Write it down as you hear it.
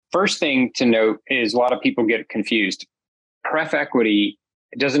First thing to note is a lot of people get confused. Pref equity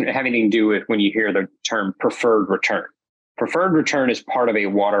doesn't have anything to do with when you hear the term preferred return. Preferred return is part of a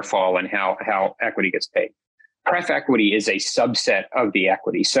waterfall in how equity gets paid. Pref equity is a subset of the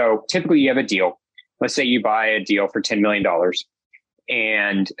equity. So typically you have a deal. Let's say you buy a deal for $10 million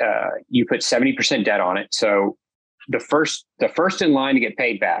and you put 70% debt on it. So the first in line to get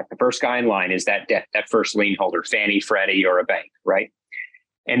paid back, the first guy in line is that debt, that first lien holder, Fannie, Freddie, or a bank, right?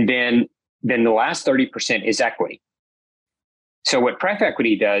 And then the last 30% is equity. So what pref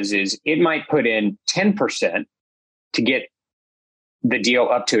equity does is it might put in 10% to get the deal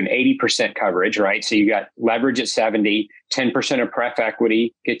up to an 80% coverage, right? So you got leverage at 70, 10% of pref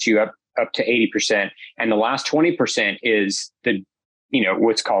equity gets you up to 80%. And the last 20% is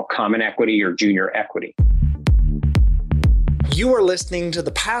what's called common equity or junior equity. You are listening to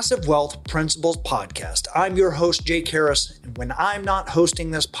the Passive Wealth Principles Podcast. I'm your host, Jake Harris. And when I'm not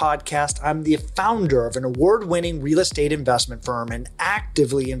hosting this podcast, I'm the founder of an award-winning real estate investment firm and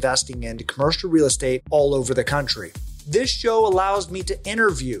actively investing into commercial real estate all over the country. This show allows me to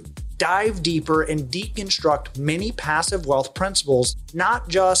interview, dive deeper, and deconstruct many passive wealth principles, not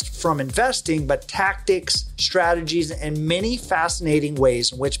just from investing, but tactics, strategies, and many fascinating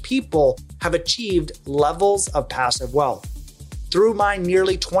ways in which people have achieved levels of passive wealth. Through my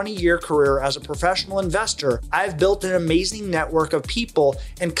nearly 20-year career as a professional investor, I've built an amazing network of people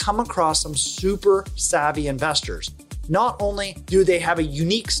and come across some super savvy investors. Not only do they have a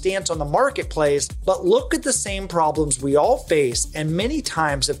unique stance on the marketplace, but look at the same problems we all face and many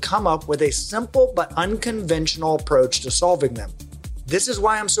times have come up with a simple but unconventional approach to solving them. This is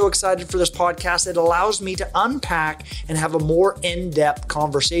why I'm so excited for this podcast. It allows me to unpack and have a more in-depth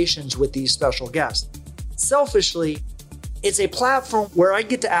conversations with these special guests. Selfishly, it's a platform where I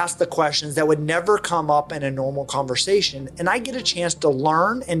get to ask the questions that would never come up in a normal conversation, and I get a chance to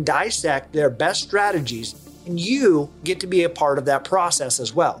learn and dissect their best strategies, and you get to be a part of that process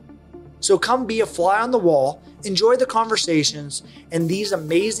as well. So come be a fly on the wall, enjoy the conversations, and these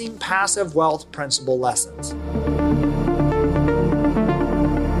amazing passive wealth principle lessons.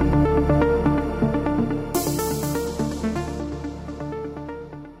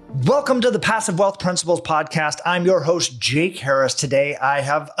 Welcome to the Passive Wealth Principles Podcast. I'm your host, Jake Harris. Today, I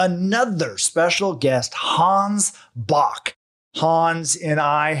have another special guest, Hans Bach. Hans and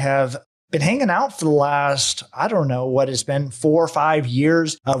I have been hanging out for the last, I don't know what it's been, 4 or 5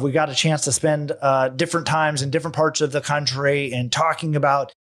 years. We got a chance to spend different times in different parts of the country and talking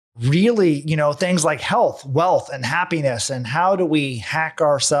about really, things like health, wealth, and happiness, and how do we hack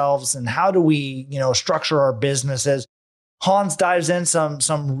ourselves and how do we, structure our businesses. Hans dives in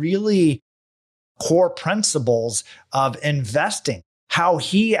some really core principles of investing, how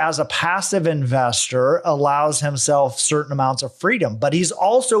he as a passive investor allows himself certain amounts of freedom, but he's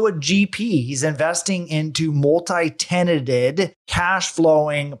also a GP. He's investing into multi-tenanted cash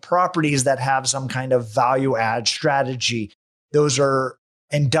flowing properties that have some kind of value add strategy. Those are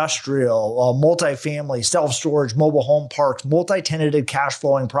industrial, multifamily, self-storage, mobile home parks, multi-tenanted cash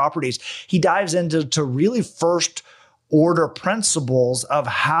flowing properties. He dives into really first order principles of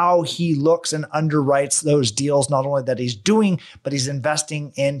how he looks and underwrites those deals, not only that he's doing, but he's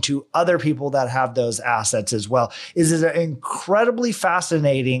investing into other people that have those assets as well. It is an incredibly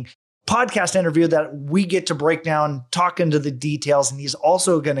fascinating podcast interview that we get to break down, talk into the details, and he's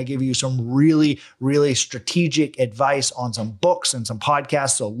also going to give you some really, really strategic advice on some books and some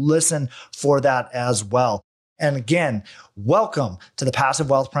podcasts. So listen for that as well. And again, welcome to the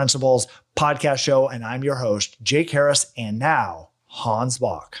Passive Wealth Principles podcast show. And I'm your host, Jake Harris. And now, Hans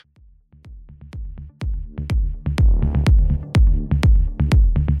Bach.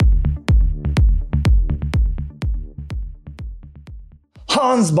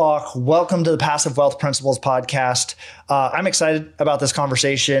 Hans Bach, welcome to the Passive Wealth Principles podcast. I'm excited about this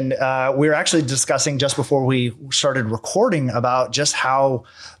conversation. We were actually discussing just before we started recording about just how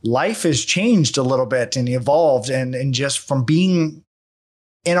life has changed a little bit and evolved and just from being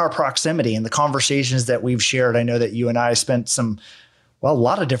in our proximity and the conversations that we've shared. I know that you and I spent a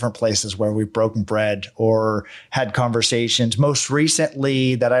lot of different places where we've broken bread or had conversations. Most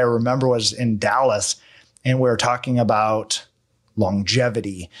recently that I remember was in Dallas, and we were talking about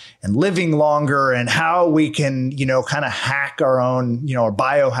longevity and living longer and how we can, kind of hack our own, or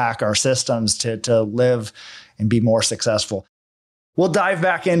biohack our systems to live and be more successful. We'll dive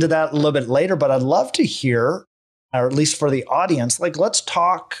back into that a little bit later, but I'd love to hear, or at least for the audience, let's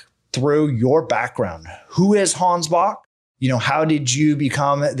talk through your background. Who is Hans Bach? How did you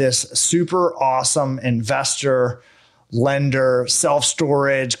become this super awesome investor, lender,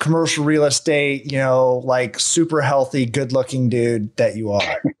 self-storage, commercial real estate, super healthy, good-looking dude that you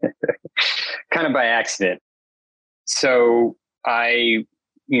are? kind of by accident. So I,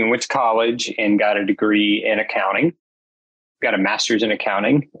 went to college and got a degree in accounting, got a master's in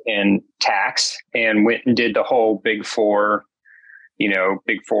accounting and tax, and went and did the whole Big Four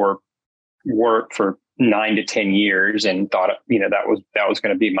work for 9 to 10 years and thought, that was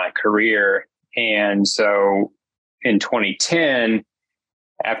going to be my career. And so in 2010,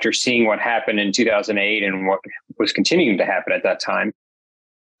 after seeing what happened in 2008 and what was continuing to happen at that time,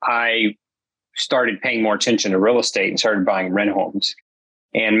 I started paying more attention to real estate and started buying rent homes.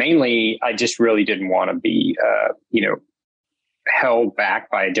 And mainly, I just really didn't want to be, held back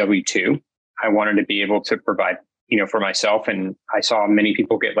by a W-2. I wanted to be able to provide, for myself. And I saw many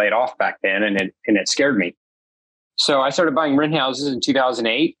people get laid off back then, and it scared me. So I started buying rent houses in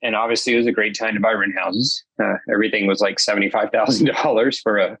 2008, and obviously it was a great time to buy rent houses. Everything was like $75,000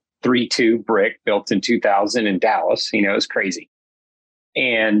 for a 3-2 brick built in 2000 in Dallas. It was crazy.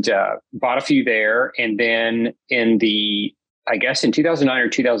 And bought a few there. And then in 2009 or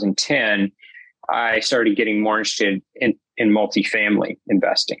 2010, I started getting more interested in multifamily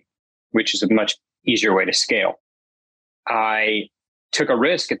investing, which is a much easier way to scale. I took a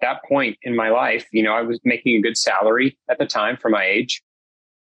risk at that point in my life. I was making a good salary at the time for my age.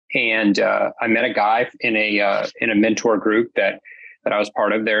 And I met a guy in a mentor group that I was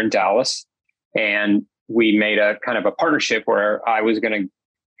part of there in Dallas. And we made a kind of a partnership where I was going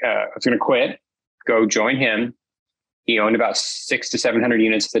to quit, go join him. He owned about 600 to 700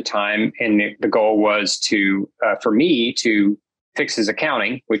 units at the time. And the goal was for me to fix his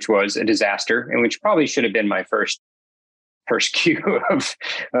accounting, which was a disaster, and which probably should have been my first cue of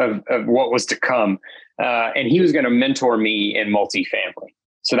what was to come. And he was going to mentor me in multifamily.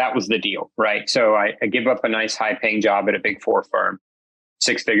 So that was the deal, right? So I give up a nice high paying job at a Big Four firm,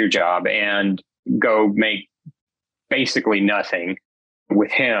 6-figure job, and go make basically nothing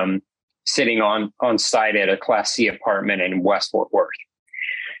with him sitting on site at a Class C apartment in West Fort Worth.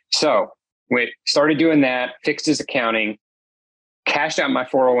 So we started doing that, fixed his accounting, cashed out my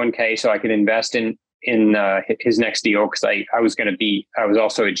 401k so I could invest in his next deal, because I was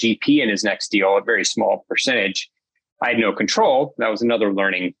also a GP in his next deal, a very small percentage. I had no control. That was another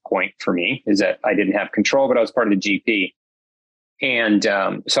learning point for me, is that I didn't have control, but I was part of the GP. And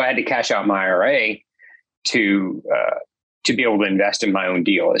so I had to cash out my IRA to be able to invest in my own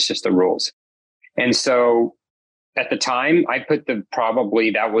deal. It's just the rules. And so at the time, I put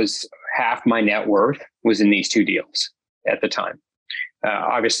that was half my net worth was in these two deals at the time.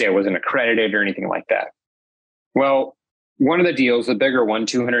 Obviously, I wasn't accredited or anything like that. Well, one of the deals, the bigger one,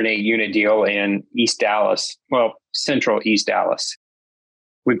 208 unit deal in East Dallas, Central East Dallas,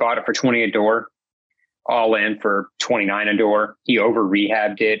 we bought it for 20 a door, all in for 29 a door. He over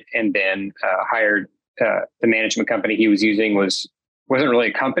rehabbed it and then hired the management company he was using wasn't really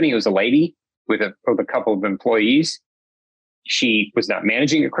a company. It was a lady with a couple of employees. She was not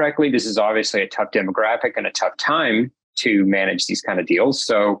managing it correctly. This is obviously a tough demographic and a tough time to manage these kind of deals.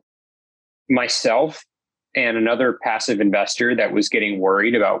 So myself and another passive investor that was getting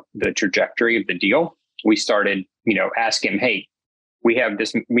worried about the trajectory of the deal, we started, asking him, hey, we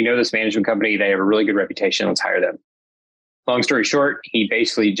know this management company. They have a really good reputation. Let's hire them. Long story short, he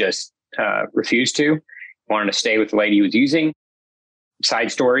basically just refused to, wanted to stay with the lady he was using.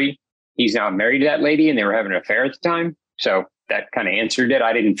 Side story, he's now married to that lady and they were having an affair at the time. So that kind of answered it.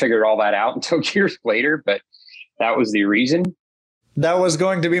 I didn't figure all that out until years later, but that was the reason. That was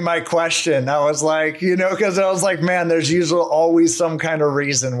going to be my question. I was like, because I was like, man, there's usually always some kind of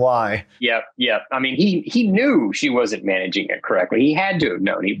reason why. Yep. I mean, he knew she wasn't managing it correctly. He had to have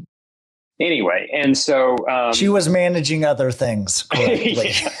known. Anyway, and so she was managing other things correctly.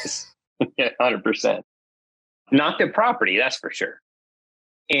 Yes, 100%. Not the property, that's for sure.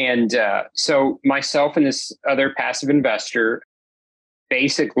 And so myself and this other passive investor,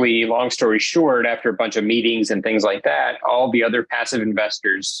 basically, long story short, after a bunch of meetings and things like that, all the other passive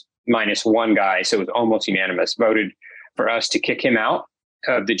investors, minus one guy, so it was almost unanimous, voted for us to kick him out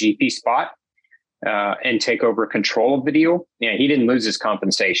of the GP spot and take over control of the deal. Yeah, he didn't lose his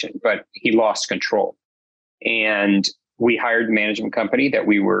compensation, but he lost control. And we hired the management company that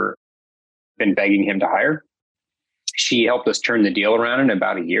we been begging him to hire. She helped us turn the deal around in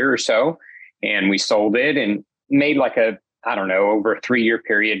about a year or so, and we sold it and made over a 3-year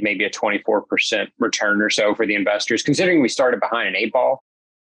period, maybe a 24% return or so for the investors. Considering we started behind an 8-ball,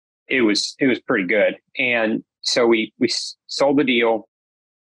 it was pretty good. And so we sold the deal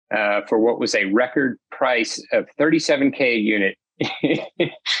for what was a record price of $37K a unit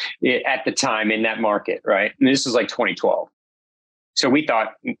at the time in that market, right? And this was like 2012. So we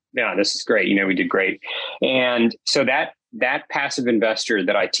thought, this is great. We did great. And so that that passive investor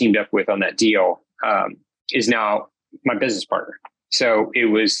that I teamed up with on that deal is now my business partner. So it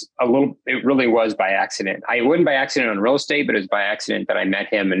really was by accident. I wasn't by accident on real estate, but it was by accident that I met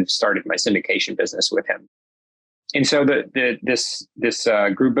him and started my syndication business with him. And so this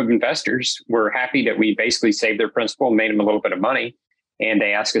group of investors were happy that we basically saved their principal, made them a little bit of money. And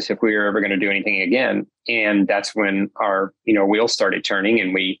they asked us if we were ever going to do anything again. And that's when our, wheels started turning,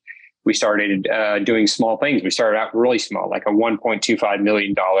 and we started doing small things. We started out really small, like a $1.25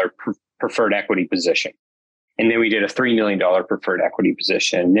 million preferred equity position. And then we did a $3 million preferred equity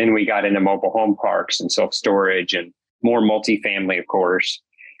position. Then we got into mobile home parks and self-storage and more multifamily, of course.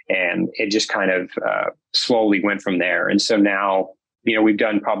 And it just kind of slowly went from there. And so now, we've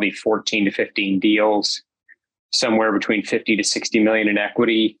done probably 14 to 15 deals, somewhere between 50 to 60 million in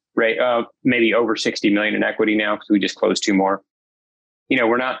equity, right? Maybe over 60 million in equity now, because we just closed 2 more.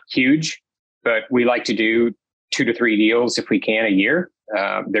 We're not huge, but we like to do 2 to 3 deals if we can a year.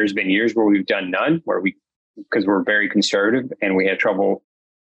 There's been years where we've done none, because we're very conservative and we had trouble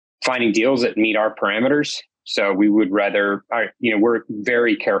finding deals that meet our parameters. So we would rather, we're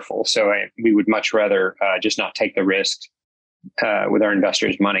very careful. So we would much rather just not take the risk with our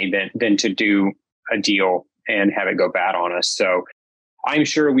investors' money than to do a deal and have it go bad on us. So I'm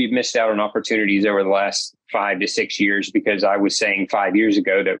sure we've missed out on opportunities over the last 5 to 6 years, because I was saying 5 years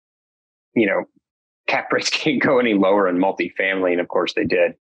ago that, cap rates can't go any lower in multifamily. And of course they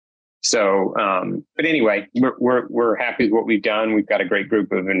did. So, but anyway, we're happy with what we've done. We've got a great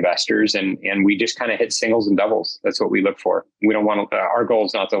group of investors, and we just kind of hit singles and doubles. That's what we look for. We don't want to, our goal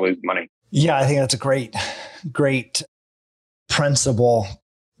is not to lose money. Yeah, I think that's a great principle.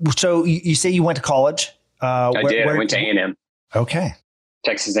 So you say you went to college? I did. I went to A&M. Okay.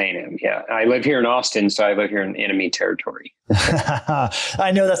 Texas A&M. Yeah. I live here in Austin, so I live here in enemy territory.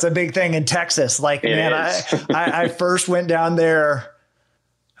 I know that's a big thing in Texas. Like, I first went down there,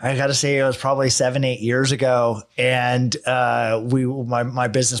 I got to say it was probably 7-8 years ago. And my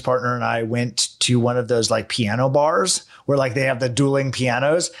business partner and I went to one of those like piano bars where like they have the dueling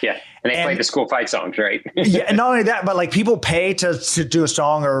pianos. Yeah. And they play the school fight songs, right? Yeah. And not only that, but like people pay to do a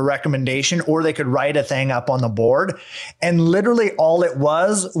song or a recommendation, or they could write a thing up on the board. And literally all it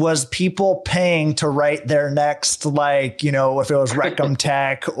was people paying to write their next, like, if it was Recum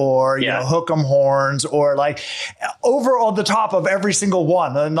Tech or, Hook 'em Horns, or like over all the top of every single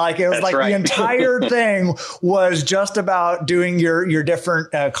one. And like, it was That's like right. The entire thing was just about doing your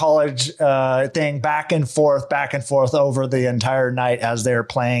different college thing back and forth over the entire night as they're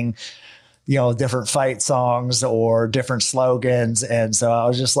playing, different fight songs or different slogans. And so I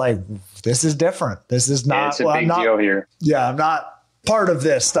was just like, this is different. This is not, it's a big deal here. Yeah. I'm not part of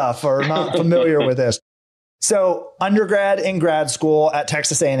this stuff or not familiar with this. So undergrad and grad school at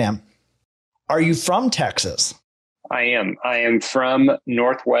Texas A&M. Are you from Texas? I am. I am from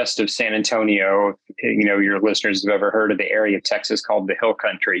northwest of San Antonio. Your listeners have ever heard of the area of Texas called the Hill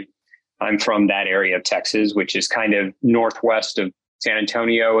Country. I'm from that area of Texas, which is kind of northwest of San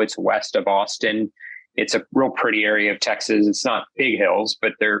Antonio. It's west of Austin. It's a real pretty area of Texas. It's not big hills,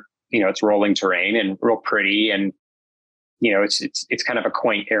 but it's rolling terrain and real pretty. And, it's kind of a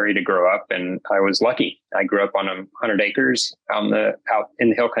quaint area to grow up. And I was lucky. I grew up on 100 acres out in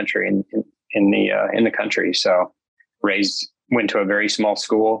the Hill Country in the country. So went to a very small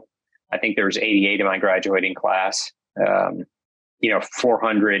school. I think there was 88 in my graduating class,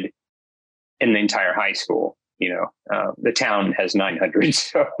 400 in the entire high school. The town has 900.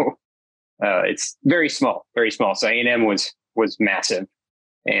 So it's very small, very small. So A&M was massive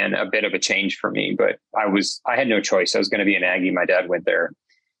and a bit of a change for me, but I had no choice. I was going to be an Aggie. My dad went there.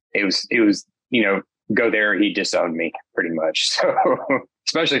 It was, go there. He disowned me pretty much. So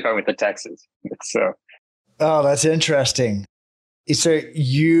especially if I went to Texas. So. Oh, that's interesting. So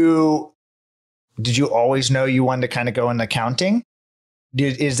did you always know you wanted to kind of go into accounting?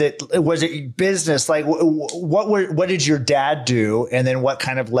 Was it business? Like what did your dad do? And then what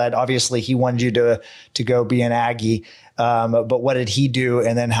kind of led, obviously he wanted you to go be an Aggie. But what did he do?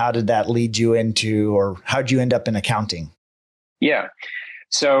 And then how did that lead you into, or how'd you end up in accounting? Yeah.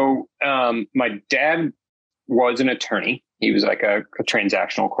 So, my dad was an attorney. He was like a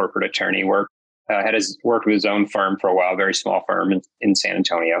transactional corporate attorney, worked with his own firm for a while, very small firm in San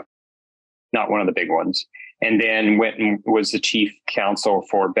Antonio, not one of the big ones. And then went and was the chief counsel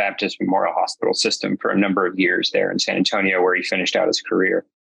for Baptist Memorial Hospital System for a number of years there in San Antonio, where he finished out his career.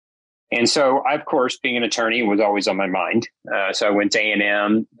 And so, I, of course, being an attorney was always on my mind. So I went to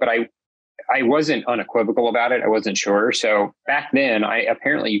A&M, but I wasn't unequivocal about it. I wasn't sure. So back then,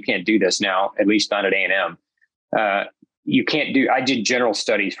 apparently you can't do this now, at least not at A&M. you can't do, I did general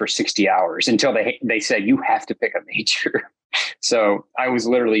studies for 60 hours until they said, you have to pick a major. So I was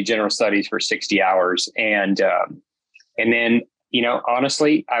literally general studies for 60 hours. And then,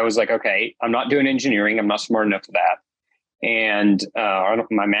 honestly, I was like, okay, I'm not doing engineering. I'm not smart enough for that. And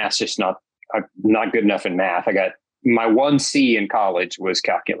my math's just I'm not good enough in math. I got my 1C in college was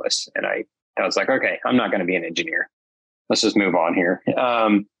calculus. And I was like, okay, I'm not going to be an engineer. Let's just move on here.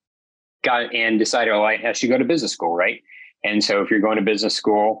 Decided, I should go to business school, right? And so if you're going to business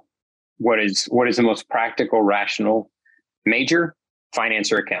school, what is the most practical, rational major?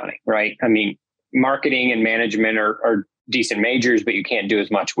 Finance or accounting, right? I mean, marketing and management are decent majors, but you can't do as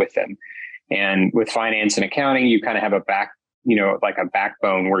much with them. And with finance and accounting, you kind of have a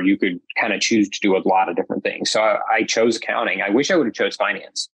backbone where you could kind of choose to do a lot of different things. So I chose accounting. I wish I would have chose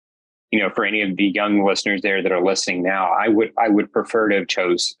finance. For any of the young listeners there that are listening now, I would prefer to have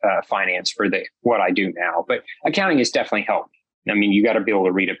chose finance for what I do now. But accounting has definitely helped. I mean, you got to be able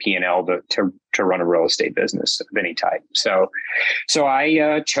to read a P&L to run a real estate business of any type. So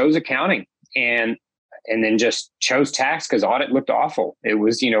I chose accounting and then just chose tax because audit looked awful. It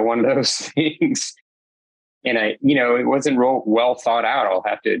was, one of those things. And it wasn't real well thought out. I'll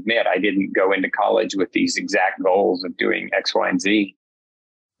have to admit, I didn't go into college with these exact goals of doing X, Y, and Z.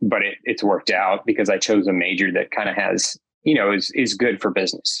 But it's worked out because I chose a major that kind of has, is good for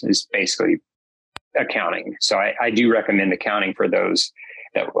business, is basically accounting. So I do recommend accounting for those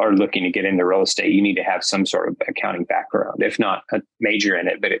that are looking to get into real estate. You need to have some sort of accounting background, if not a major in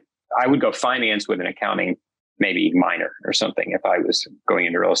it. But I would go finance with an accounting, maybe minor or something if I was going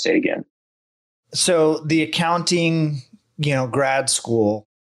into real estate again. So the accounting, grad school,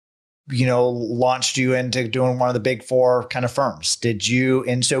 launched you into doing one of the big four kind of firms.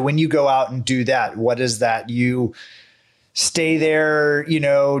 And so when you go out and do that, what is that? You stay there,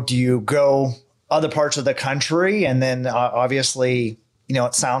 do you go other parts of the country? And then obviously,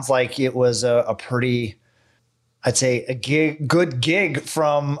 it sounds like it was a pretty, I'd say good gig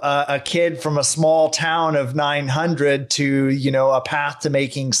from a kid from a small town of 900 to, a path to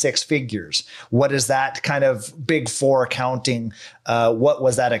making six figures. What is that kind of big four accounting? What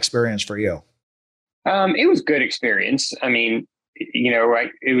was that experience for you? It was good experience. I mean,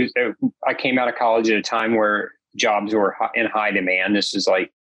 I came out of college at a time where jobs were in high demand. This is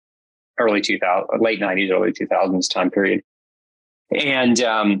like late 90s, early 2000s time period.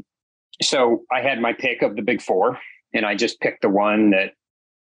 And, so I had my pick of the big four, and I just picked the one that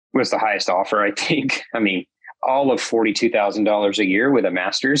was the highest offer, I think. I mean, all of $42,000 a year with a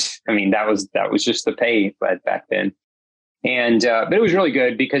master's. I mean, that was just the pay back then. And, but it was really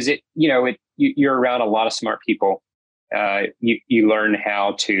good because you're around a lot of smart people. You learn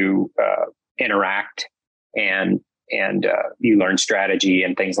how to interact and you learn strategy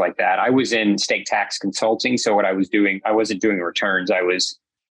and things like that. I was in state tax consulting. So what I was doing, I wasn't doing returns. I was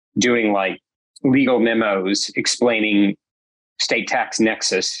doing like legal memos explaining state tax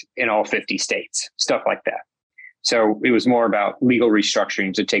nexus in all 50 states, stuff like that. So it was more about legal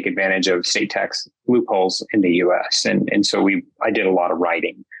restructuring to take advantage of state tax loopholes in the US. And so I did a lot of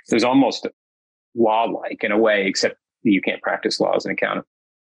writing. It was almost law-like in a way, except you can't practice law as an accountant.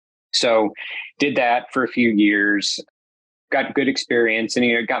 So did that for a few years, got good experience, and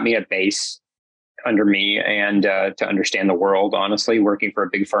it got me a base under me and to understand the world. Honestly, working for a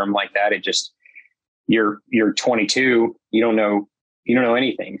big firm like that, it just you're 22, you don't know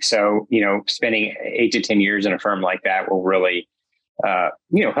anything. So spending 8 to 10 years in a firm like that will really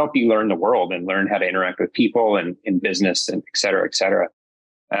help you learn the world and learn how to interact with people and in business and et cetera, et cetera.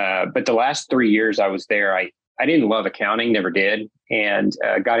 But the last 3 years I was there, I didn't love accounting, never did, and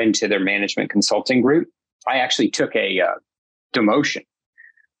got into their management consulting group. I actually took a demotion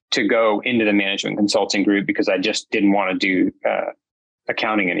to go into the management consulting group because I just didn't want to do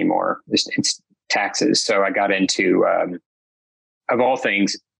accounting anymore. It's taxes. So I got into, of all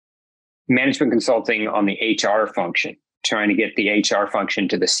things, management consulting on the HR function, trying to get the HR function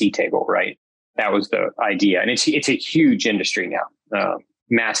to the C table, right? That was the idea. And it's a huge industry now,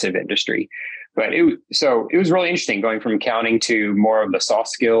 massive industry. But it was really interesting going from accounting to more of the soft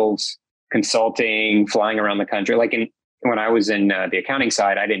skills, consulting, flying around the country. When I was in the accounting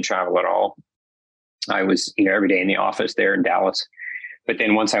side, I didn't travel at all. I was, every day in the office there in Dallas. But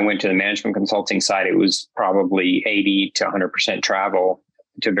then once I went to the management consulting side, it was probably 80 to 100% travel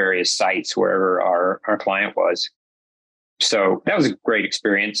to various sites wherever our client was. So that was a great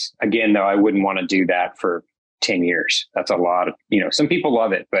experience. Again, though, I wouldn't want to do that for 10 years. That's a lot of, some people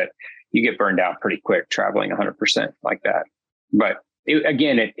love it, but you get burned out pretty quick traveling 100% like that. But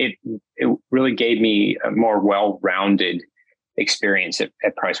it really gave me a more well-rounded experience at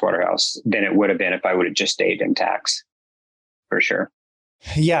Pricewaterhouse than it would have been if I would have just stayed in tax. for sure.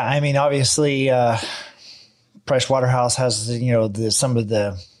 Yeah. I mean, obviously, Price Waterhouse has, some of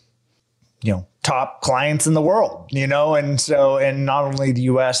the, top clients in the world, and not only the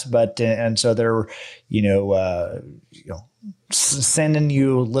US, but, and so they're, sending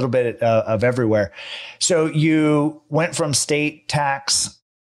you a little bit of everywhere. So you went from state tax,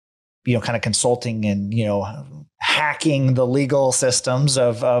 kind of consulting and, hacking the legal systems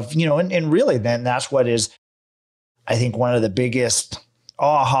of and really then that's what is, I think, one of the biggest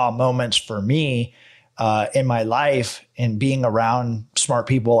aha moments for me in my life and being around smart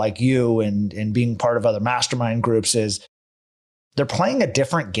people like you and being part of other mastermind groups is they're playing a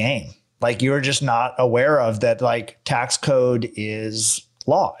different game. Like you're just not aware of that, like tax code is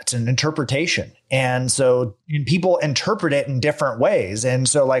law. It's an interpretation. And so people interpret it in different ways. And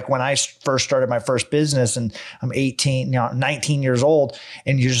so like when I first started my first business and I'm 19 years old,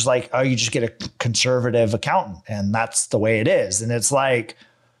 and you're just like, oh, you just get a conservative accountant and that's the way it is. And it's like,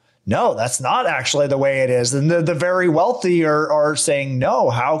 no, that's not actually the way it is. And the very wealthy are saying, no,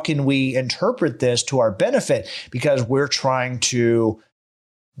 how can we interpret this to our benefit? Because we're trying to,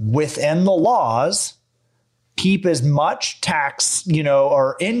 within the laws, keep as much tax,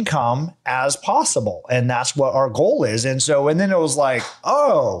 or income as possible. And that's what our goal is. And then it was like,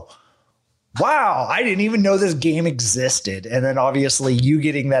 oh, wow, I didn't even know this game existed. And then obviously you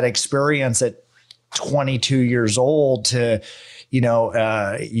getting that experience at 22 years old to,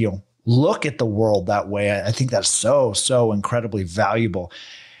 look at the world that way. I think that's so incredibly valuable.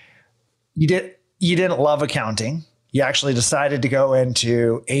 You didn't love accounting. You actually decided to go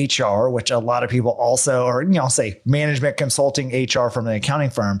into HR, which a lot of people also, or, say management consulting HR from an accounting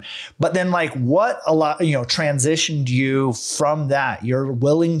firm. But then transitioned you from that. You're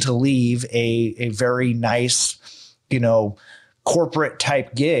willing to leave a very nice, corporate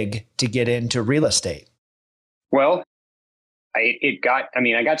type gig to get into real estate. Well, I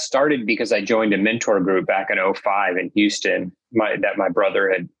got started because I joined a mentor group back in 2005 in Houston, that my brother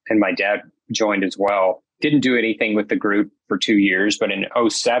and my dad joined as well. Didn't do anything with the group for 2 years, but in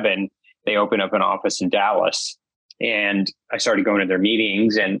 2007, they opened up an office in Dallas, and I started going to their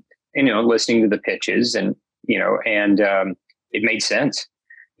meetings and, listening to the pitches and it made sense,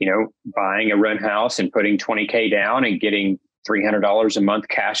 buying a rent house and putting $20,000 down and getting $300 a month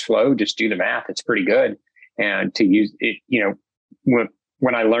cash flow. Just do the math. It's pretty good. And to use it,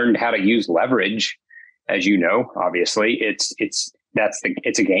 when I learned how to use leverage, as obviously it's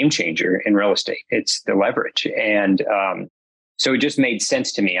a game changer in real estate. It's the leverage. And so it just made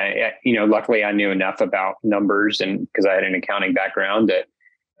sense to me. Luckily I knew enough about numbers, and because I had an accounting background, that,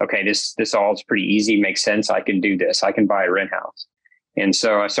 okay, this all is pretty easy, makes sense. I can do this. I can buy a rent house. And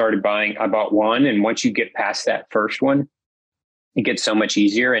so I bought one. And once you get past that first one, it gets so much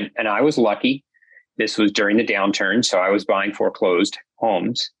easier. And I was lucky. This was during the downturn. So I was buying foreclosed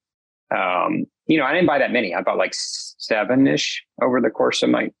homes. I didn't buy that many. I bought like 7-ish over the course of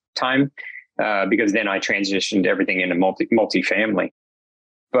my time, because then I transitioned everything into multifamily.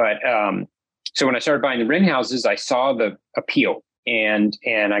 But so when I started buying the rent houses, I saw the appeal, and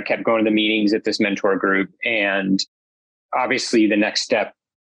I kept going to the meetings at this mentor group. And obviously the next step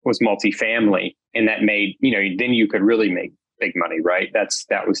was multifamily, and that made, then you could really make big money, right?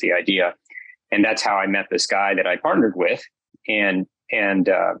 That was the idea. And that's how I met this guy that I partnered with. And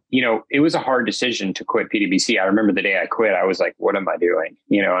it was a hard decision to quit PwC. I remember the day I quit, I was like, what am I doing?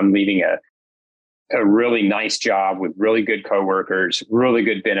 I'm leaving a really nice job with really good coworkers, really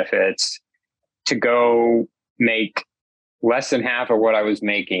good benefits, to go make less than half of what I was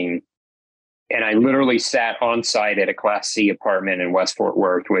making. And I literally sat on site at a Class C apartment in West Fort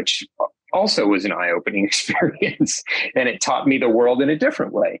Worth, which also was an eye-opening experience. And it taught me the world in a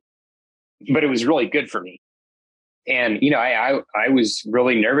different way. But it was really good for me. And, I was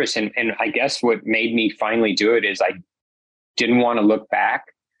really nervous. And I guess what made me finally do it is I didn't want to look back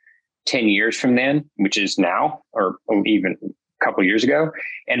 10 years from then, which is now, or even a couple of years ago,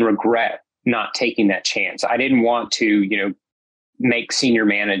 and regret not taking that chance. I didn't want to, make senior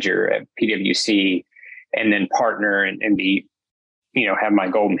manager at PwC and then partner and be, have my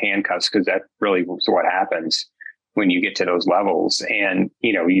golden handcuffs, because that really was what happens when you get to those levels. And,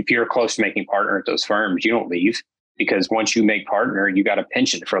 if you're close to making partner at those firms, you don't leave, because once you make partner, you got a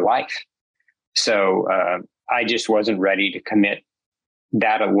pension for life. So I just wasn't ready to commit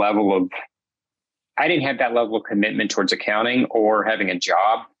I didn't have that level of commitment towards accounting or having a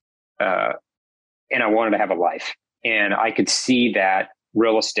job. And I wanted to have a life. And I could see that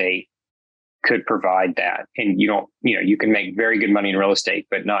real estate could provide that. And you can make very good money in real estate,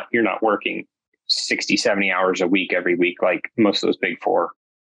 but you're not working 60, 70 hours a week every week like most of those big four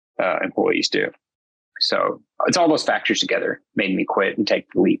employees do. So it's all those factors together made me quit and take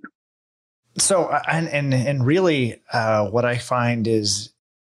the leap. So, and really what I find is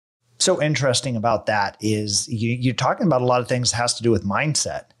so interesting about that is you're talking about a lot of things has to do with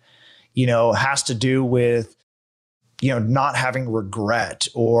mindset, has to do with, not having regret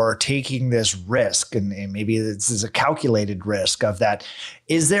or taking this risk. And maybe this is a calculated risk of that.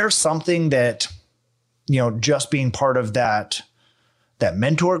 Is there something that, just being part of that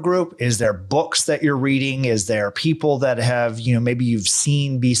mentor group, is there books that you're reading? Is there people that have, maybe you've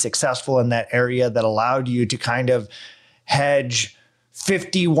seen be successful in that area that allowed you to kind of hedge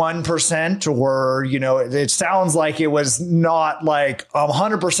 51%, or, it sounds like it was not like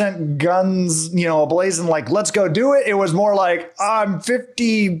 100% guns, blazing, like, let's go do it. It was more like, I'm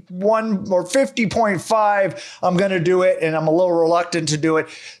 51 or 50.5. I'm going to do it. And I'm a little reluctant to do it.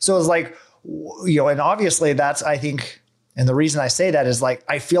 So it's like, and obviously that's, I think, and the reason I say that is like,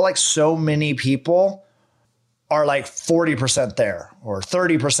 I feel like so many people are like 40% there or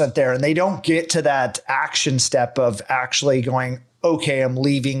 30% there, and they don't get to that action step of actually going, okay, I'm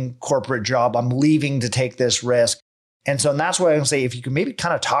leaving corporate job. I'm leaving to take this risk. And so that's what I'm going to say, if you can maybe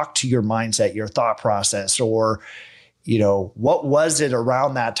kind of talk to your mindset, your thought process, or, what was it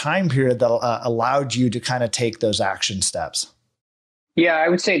around that time period that allowed you to kind of take those action steps? Yeah, I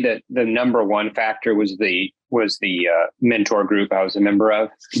would say that the number one factor was the mentor group I was a member of.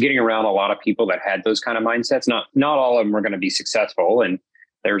 Getting around a lot of people that had those kind of mindsets. Not all of them were going to be successful, and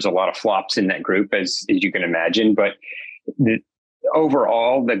there's a lot of flops in that group, as you can imagine. But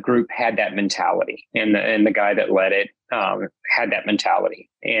overall, the group had that mentality, and the guy that led it had that mentality,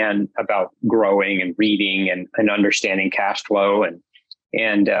 and about growing and reading and understanding cash flow, and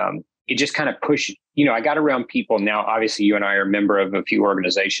it just kind of pushed. I got around people. Now, obviously, you and I are a member of a few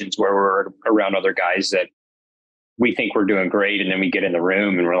organizations where we're around other guys that we think we're doing great. And then we get in the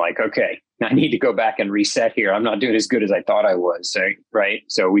room and we're like, okay, I need to go back and reset here. I'm not doing as good as I thought I was. So, right.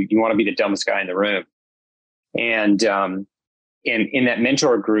 So you want to be the dumbest guy in the room. And in that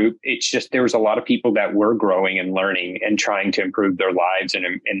mentor group, it's just, there was a lot of people that were growing and learning and trying to improve their lives and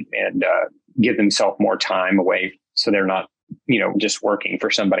give themselves more time away. So they're not, just working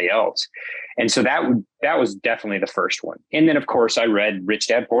for somebody else. And so that was definitely the first one. And then, of course, I read Rich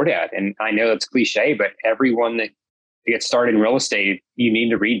Dad, Poor Dad. And I know it's cliche, but everyone that gets started in real estate, you need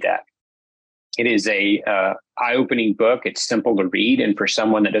to read that. It is a eye-opening book. It's simple to read. And for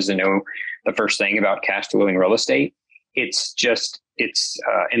someone that doesn't know the first thing about cash flowing real estate, it's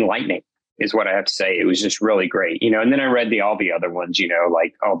enlightening is what I have to say. It was just really great. And then I read all the other ones,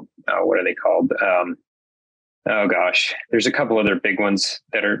 like, what are they called? Oh gosh, there's a couple other big ones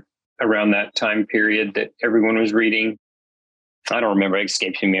that are around that time period that everyone was reading. I don't remember, it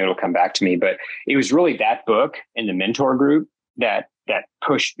escapes me. It'll come back to me, but it was really that book and the mentor group that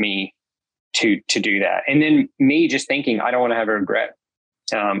pushed me to do that. And then me just thinking, I don't want to have a regret.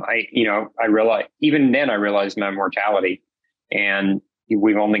 I realized, even then I realized my mortality, and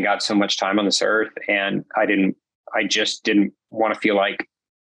we've only got so much time on this earth. And I just didn't want to feel like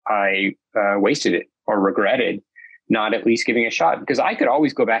I wasted it or regretted not at least giving a shot, because I could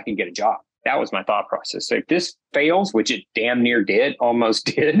always go back and get a job. That was my thought process. So if this fails, which it damn near almost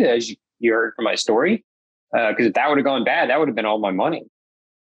did, as you heard from my story, because if that would have gone bad, that would have been all my money.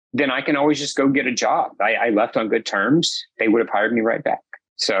 Then I can always just go get a job. I left on good terms. They would have hired me right back.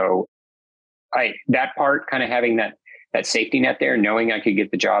 So that part, kind of having that safety net there, knowing I could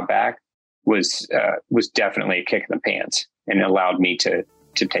get the job back, was definitely a kick in the pants, and it allowed me to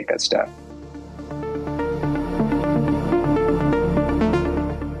take that step.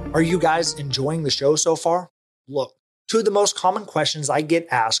 Are you guys enjoying the show so far? Look, two of the most common questions I get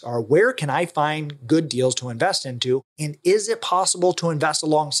asked are, where can I find good deals to invest into? And is it possible to invest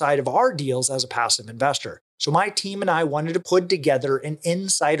alongside of our deals as a passive investor? So my team and I wanted to put together an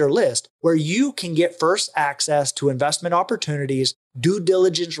insider list where you can get first access to investment opportunities, due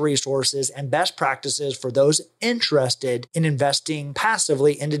diligence resources, and best practices for those interested in investing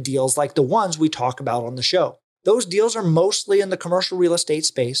passively into deals like the ones we talk about on the show. Those deals are mostly in the commercial real estate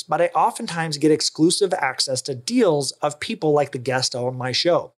space, but I oftentimes get exclusive access to deals of people like the guest on my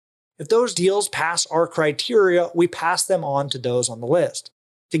show. If those deals pass our criteria, we pass them on to those on the list.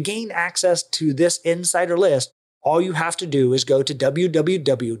 To gain access to this insider list, all you have to do is go to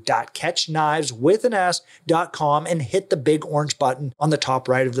www.catchkniveswithans.com and hit the big orange button on the top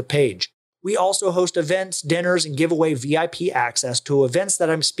right of the page. We also host events, dinners, and give away VIP access to events that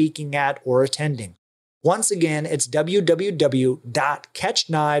I'm speaking at or attending. Once again, it's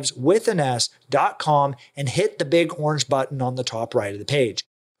www.catchkniveswithans.com and hit the big orange button on the top right of the page.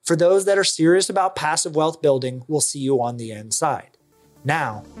 For those that are serious about passive wealth building, we'll see you on the inside.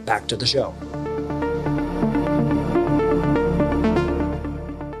 Now, back to the show.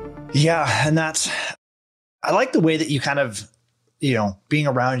 Yeah. And I like the way that you kind of, being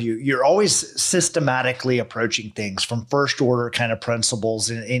around you, you're always systematically approaching things from first order kind of principles.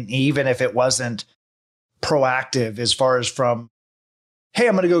 And even if it wasn't proactive as far as from, hey,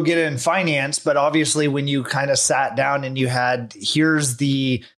 I'm going to go get it in finance. But obviously when you kind of sat down and you had, here's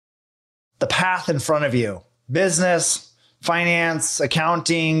the path in front of you, business, finance,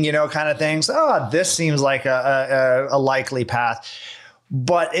 accounting, kind of things. Oh, this seems like a likely path.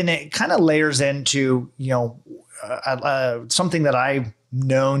 And it kind of layers into, something that I've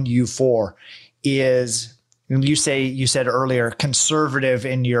known you for is, you said earlier, conservative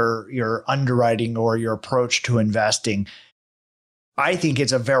in your underwriting or your approach to investing. I think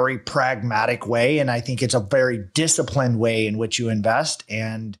it's a very pragmatic way, and I think it's a very disciplined way in which you invest.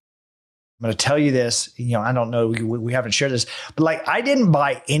 And I'm going to tell you this, I don't know, we haven't shared this, but like I didn't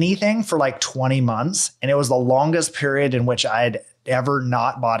buy anything for like 20 months. And it was the longest period in which I had ever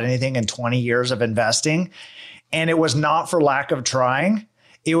not bought anything in 20 years of investing. And it was not for lack of trying.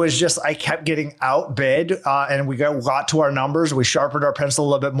 It was just, I kept getting outbid and we got to our numbers. We sharpened our pencil a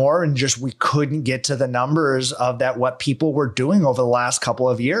little bit more and just, we couldn't get to the numbers of what people were doing over the last couple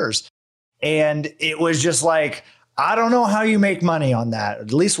of years. And it was just like, I don't know how you make money on that.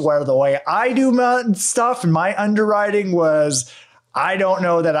 At least the way I do stuff and my underwriting was, I don't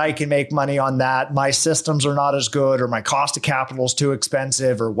know that I can make money on that. My systems are not as good, or my cost of capital is too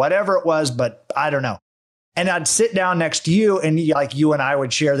expensive, or whatever it was, but I don't know. And I'd sit down next to you and like you and I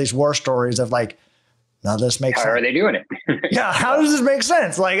would share these war stories of like, now this makes sense. How are they doing it? Yeah. How does this make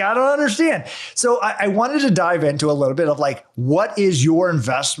sense? Like, I don't understand. So I wanted to dive into a little bit of like, what is your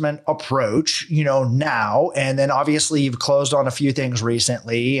investment approach, now? And then obviously you've closed on a few things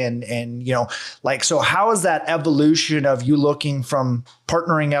recently and, so how is that evolution of you looking from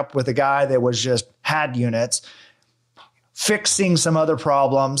partnering up with a guy that was just had units, fixing some other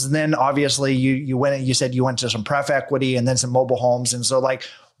problems. And then obviously you said you went to some pref equity and then some mobile homes. And so like,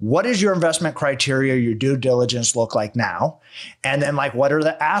 what is your investment criteria, your due diligence look like now? And then like, what are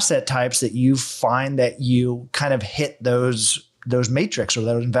the asset types that you find that you kind of hit those matrix or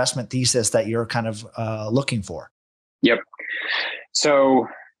those investment thesis that you're kind of looking for? Yep. So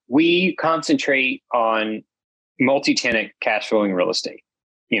we concentrate on multi-tenant cash flowing real estate.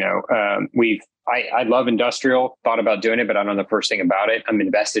 I love industrial, thought about doing it, but I don't know the first thing about it. I'm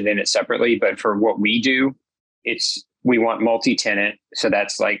invested in it separately, but for what we do, we want multi-tenant. So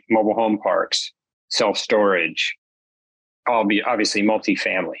that's like mobile home parks, self-storage, obviously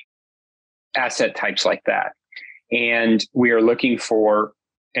multifamily, asset types like that. And we are looking for,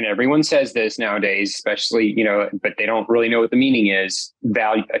 and everyone says this nowadays, especially, but they don't really know what the meaning is,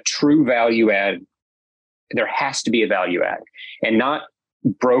 a true value add. There has to be a value add, and not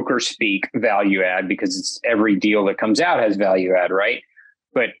broker speak value add, because it's every deal that comes out has value add, right?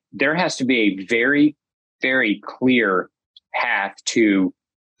 But there has to be a very, very clear path to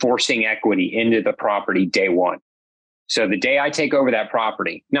forcing equity into the property day one. So the day I take over that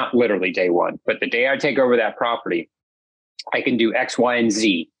property, not literally day one, but the day I take over that property, I can do X, Y, and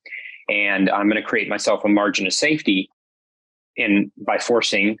Z. And I'm going to create myself a margin of safety by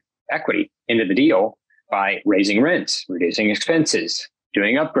forcing equity into the deal by raising rents, reducing expenses,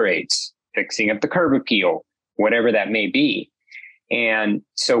 doing upgrades, fixing up the curb appeal, whatever that may be. And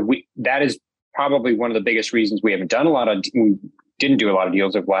so that is probably one of the biggest reasons we didn't do a lot of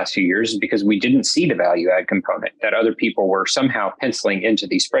deals over the last few years, is because we didn't see the value add component that other people were somehow penciling into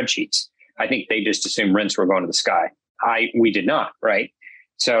these spreadsheets. I think they just assumed rents were going to the sky. We did not, right?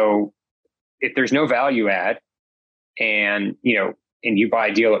 So if there's no value add and you buy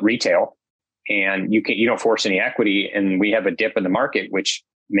a deal at retail and you don't force any equity, and we have a dip in the market, which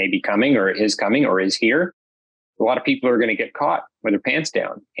may be coming or is here, a lot of people are going to get caught with their pants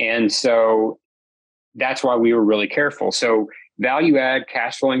down. And so that's why we were really careful. So value add,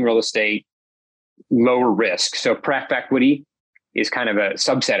 cash flowing real estate, lower risk. So pref equity is kind of a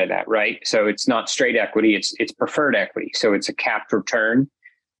subset of that, right? So it's not straight equity, it's preferred equity. So it's a capped return,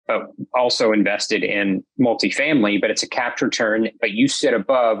 but also invested in multifamily, but it's a capped return, but you sit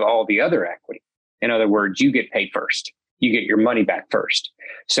above all the other equity. In other words, you get paid first. You get your money back first.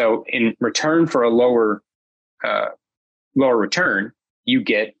 So in return for a lower return, you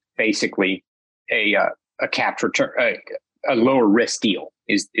get basically a capped return, a lower risk deal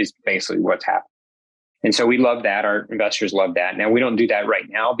is basically what's happening. And so we love that. Our investors love that. Now, we don't do that right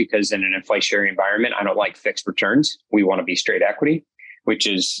now because in an inflationary environment, I don't like fixed returns. We want to be straight equity, which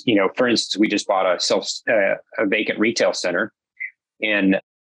is, for instance, we just bought a vacant retail center in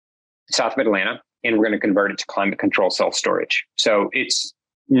south of Atlanta, and we're going to convert it to climate control self-storage. So it's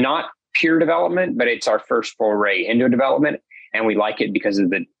not pure development, but it's our first foray into development. And we like it because of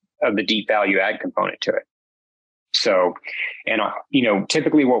the of the deep value add component to it. So, and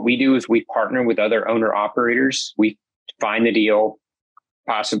typically what we do is we partner with other owner operators. We find the deal,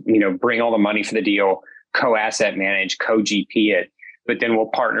 possibly, bring all the money for the deal, co-asset manage, co-GP it. But then we'll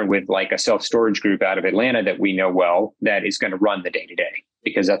partner with like a self-storage group out of Atlanta that we know well that is going to run the day-to-day,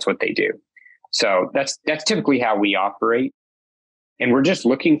 because that's what they do. So that's typically how we operate. And we're just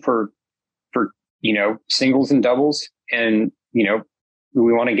looking for singles and doubles. And,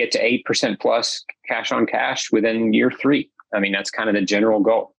 we want to get to 8% plus cash on cash within year 3. I mean, that's kind of the general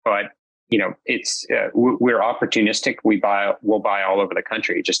goal. But, it's we're opportunistic. We'll buy all over the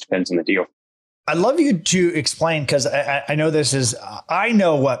country. It just depends on the deal. I'd love you to explain, because I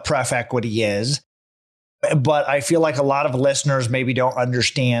know what pref equity is, but I feel like a lot of listeners maybe don't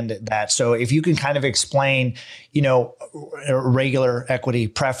understand that. So if you can kind of explain, regular equity,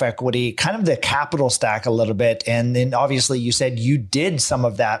 pref equity, kind of the capital stack a little bit. And then obviously you said you did some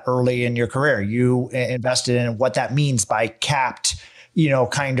of that early in your career. You invested in what that means by capped,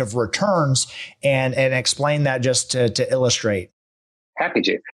 kind of returns, and explain that just to illustrate. Happy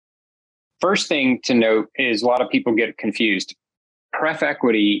to. First thing to note is a lot of people get confused. Pref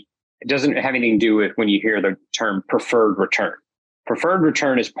equity doesn't have anything to do with when you hear the term preferred return. Preferred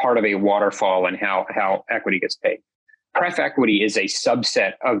return is part of a waterfall and how equity gets paid. Pref equity is a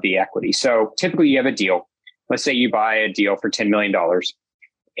subset of the equity. So typically you have a deal. Let's say you buy a deal for $10 million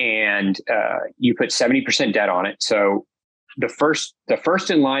and you put 70% debt on it. So the first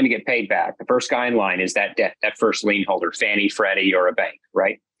in line to get paid back, the first guy in line is that debt, that first lien holder, Fannie, Freddie, or a bank,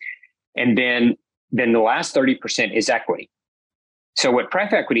 right? And then the last 30% is equity. So what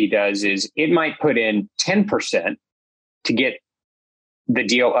pref equity does is it might put in 10% to get the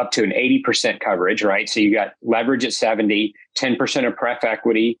deal up to an 80% coverage, right? So you got leverage at 70, 10% of pref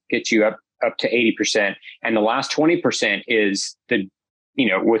equity gets you up to 80%. And the last 20% is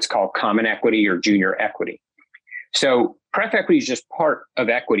what's called common equity or junior equity. So pref equity is just part of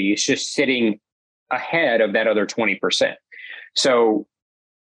equity. It's just sitting ahead of that other 20%. So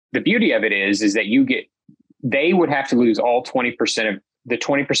the beauty of it is that they would have to lose all 20% of the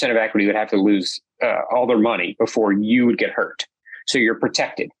 20% of equity would have to lose all their money before you would get hurt. So you're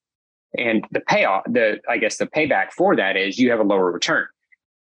protected. And the payback for that is you have a lower return.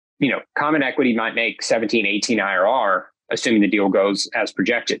 Common equity might make 17, 18 IRR, assuming the deal goes as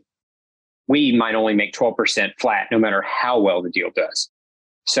projected. We might only make 12% flat, no matter how well the deal does.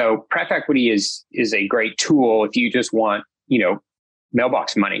 So pref equity is a great tool if you just want,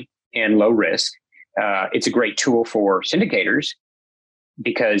 mailbox money and low risk. It's a great tool for syndicators,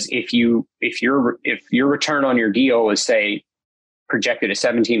 because if your return on your deal is, say, projected at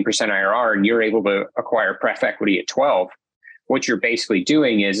 17% IRR and you're able to acquire pref equity at 12, what you're basically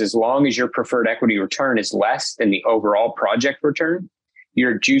doing is, as long as your preferred equity return is less than the overall project return,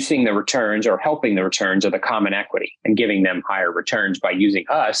 you're juicing the returns or helping the returns of the common equity and giving them higher returns by using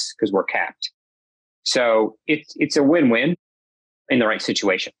us, because we're capped. So it's a win-win in the right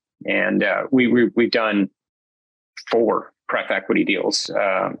situation. And we've done 4 pref equity deals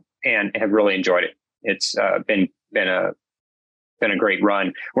and have really enjoyed it. It's been a great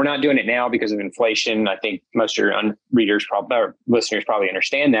run. We're not doing it now because of inflation. I think most of your listeners probably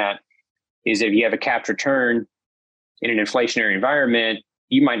understand that. Is if you have a capped return in an inflationary environment,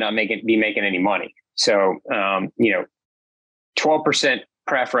 you might not be making any money. So 12%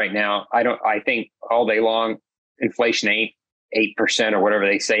 pref right now. I think all day long inflation ain't 8% or whatever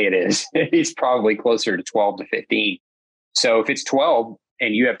they say it is. It's probably closer to 12 to 15. So if it's 12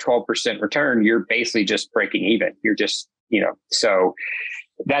 and you have 12% return, you're basically just breaking even. You're just, so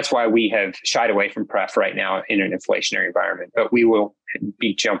that's why we have shied away from pref right now in an inflationary environment, but we will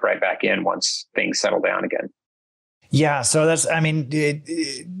jump right back in once things settle down again. Yeah. So that's,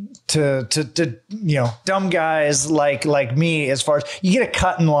 to dumb guys like me, as far as you get a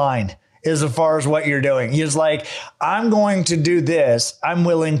cut in line, as far as what you're doing. He's like, I'm going to do this. I'm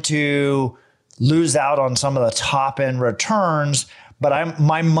willing to lose out on some of the top end returns, but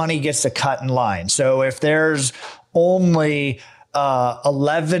my money gets to cut in line. So if there's only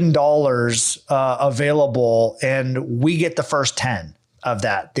 $11 available and we get the first 10 of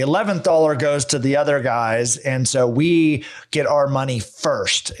that, the $11th goes to the other guys. And so we get our money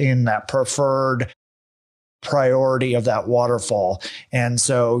first in that preferred priority of that waterfall. And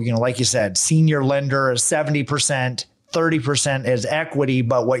so, like you said, senior lender is 70%, 30% is equity.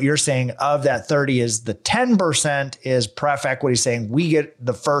 But what you're saying of that 30 is the 10% is pref equity, saying we get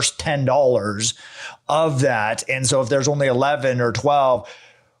the first $10 of that. And so if there's only 11 or 12,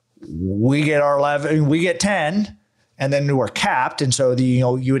 we get our 11, we get 10, and then we're capped. And so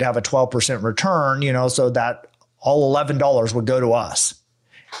you would have a 12% return, so that all $11 would go to us.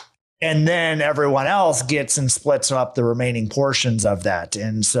 And then everyone else gets and splits up the remaining portions of that.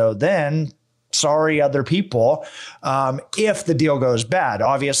 And so then, sorry, other people, if the deal goes bad,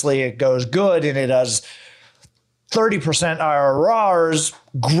 obviously it goes good and it does 30% IRRs,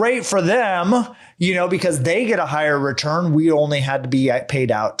 great for them, because they get a higher return. We only had to be paid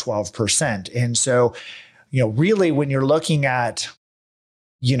out 12%. And so, really when you're looking at,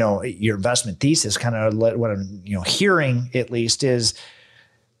 your investment thesis, kind of what I'm, hearing at least is,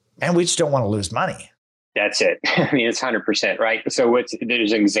 and we just don't want to lose money. That's it. I mean, it's 100%, right? So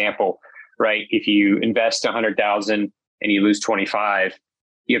there's an example, right? If you invest 100,000 and you lose 25,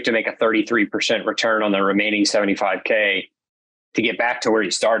 you have to make a 33% return on the remaining 75K to get back to where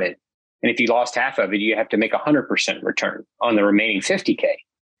you started. And if you lost half of it, you have to make 100% return on the remaining 50K.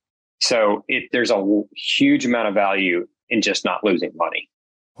 So there's a huge amount of value in just not losing money.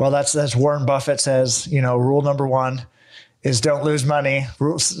 Well, that's Warren Buffett says, rule number one is don't lose money.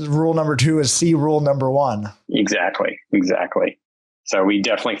 Rule number two is see rule number one. Exactly. So we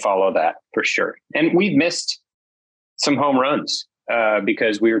definitely follow that for sure. And we've missed some home runs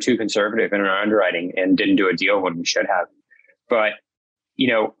because we were too conservative in our underwriting and didn't do a deal when we should have. But,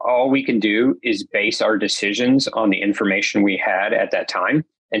 all we can do is base our decisions on the information we had at that time.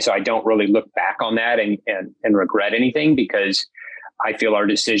 And so I don't really look back on that and regret anything, because I feel our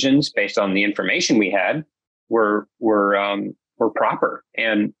decisions based on the information we had were proper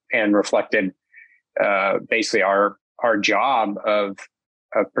and reflected basically our job of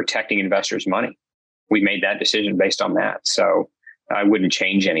protecting investors' money. We made that decision based on that, so I wouldn't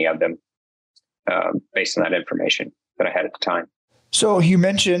change any of them based on that information that I had at the time. So you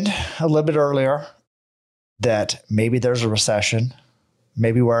mentioned a little bit earlier that maybe there's a recession.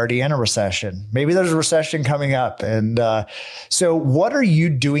 Maybe we're already in a recession. Maybe there's a recession coming up. And so what are you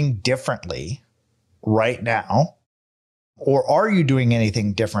doing differently right now? Or are you doing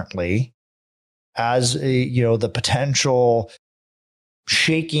anything differently as the potential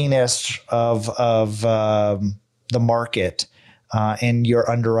shakiness of the market and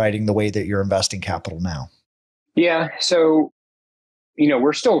your underwriting the way that you're investing capital now? Yeah. So,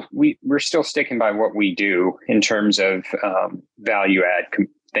 we're still sticking by what we do in terms of value add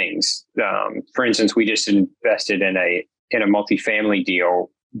things. For instance, we just invested in a multifamily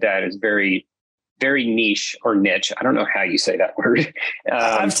deal that is very, very niche or niche. I don't know how you say that word.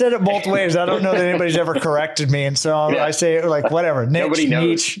 I've said it both ways. I don't know that anybody's ever corrected me. And so yeah. I say like, whatever. Niche, nobody knows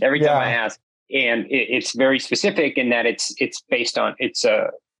niche. Every time I ask. And it's very specific in that it's based on, it's a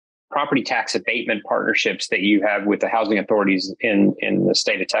property tax abatement partnerships that you have with the housing authorities in the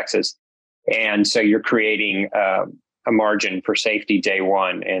state of Texas. And so you're creating a margin for safety day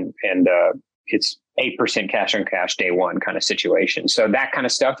one, and it's 8% cash on cash day one kind of situation. So that kind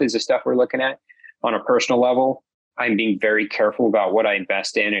of stuff is the stuff we're looking at on a personal level. I'm being very careful about what I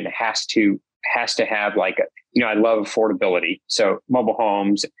invest in, and it has to have I love affordability. So mobile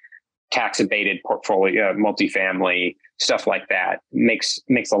homes, tax abated portfolio, multifamily, stuff like that makes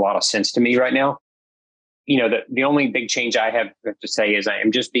a lot of sense to me right now. The only big change I have to say is I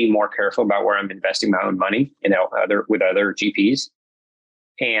am just being more careful about where I'm investing my own money, with other GPs.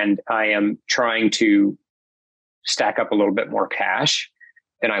 And I am trying to stack up a little bit more cash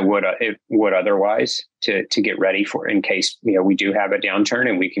than I would otherwise to get ready for in case, we do have a downturn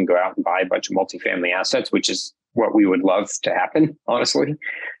and we can go out and buy a bunch of multifamily assets, which is what we would love to happen, honestly.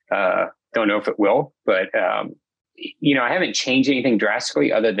 Don't know if it will, but, I haven't changed anything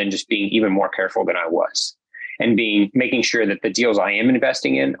drastically other than just being even more careful than I was, and making sure that the deals I am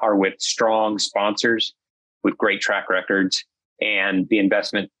investing in are with strong sponsors with great track records, and the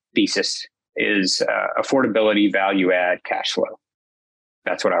investment thesis is affordability, value add, cash flow.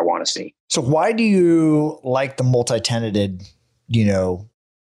 That's what I want to see. So why do you like the multi-tenanted,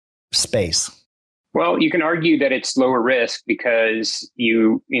 space? Well, you can argue that it's lower risk because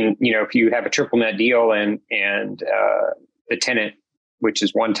if you have a triple net deal and the tenant, which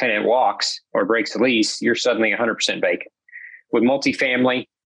is one tenant, walks or breaks the lease, you're suddenly 100% vacant. With multifamily,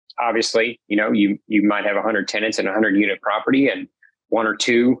 obviously, you might have 100 tenants in a 100 unit property, and one or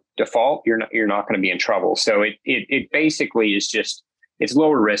two default, you're not going to be in trouble. So it basically is it's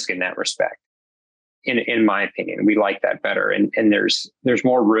lower risk in that respect. In my opinion, we like that better, and there's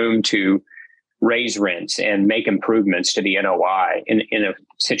more room to raise rents and make improvements to the NOI in a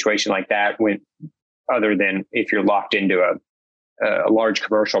situation like that, other than if you're locked into a large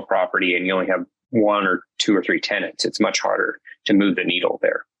commercial property and you only have one or two or three tenants. It's much harder to move the needle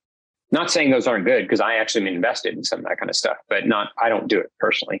there. Not saying those aren't good, because I actually am invested in some of that kind of stuff, but I don't do it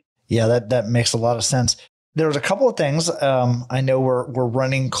personally. Yeah, that makes a lot of sense. There's a couple of things. I know we're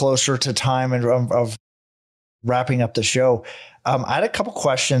running closer to time and of wrapping up the show, I had a couple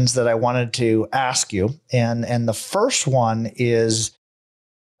questions that I wanted to ask you. And the first one is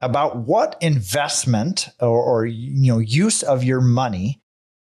about what investment or use of your money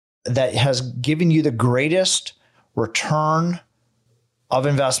that has given you the greatest return of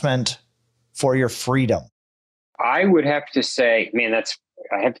investment for your freedom. I would have to say, man, I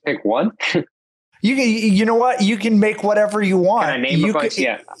have to pick one. You know what? You can make whatever you want. Can I name a bunch?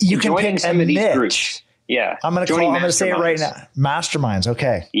 Yeah. You can pick some a of these niche. groups. Yeah. I'm going to say it right now. Masterminds.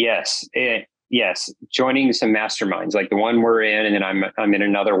 Okay. Yes. Yes. Joining some masterminds like the one we're in, and then I'm in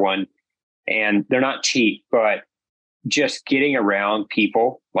another one, and they're not cheap, but just getting around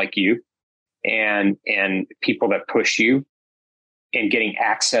people like you and people that push you and getting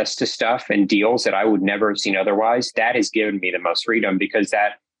access to stuff and deals that I would never have seen otherwise, that has given me the most freedom, because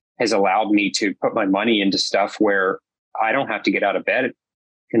that has allowed me to put my money into stuff where I don't have to get out of bed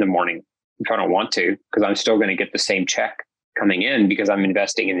in the morning if I don't want to, because I'm still going to get the same check coming in because I'm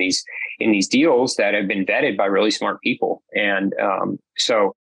investing in these deals that have been vetted by really smart people. And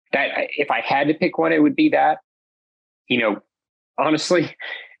so that if I had to pick one, it would be that. Honestly,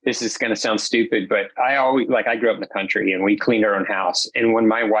 this is going to sound stupid, but I grew up in the country and we cleaned our own house. And when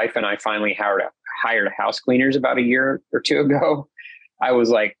my wife and I finally hired house cleaners about a year or two ago, I was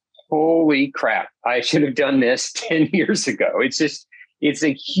like, holy crap, I should have done this 10 years ago. It's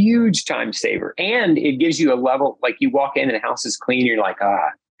a huge time saver. And it gives you a level, like you walk in and the house is clean, you're like,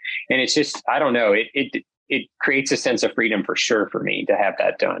 and it's just, I don't know, it creates a sense of freedom for sure for me to have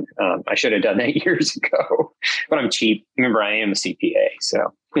that done. I should have done that years ago, but I'm cheap. Remember, I am a CPA,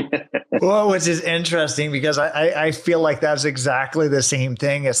 so. Well, which is interesting because I feel like that's exactly the same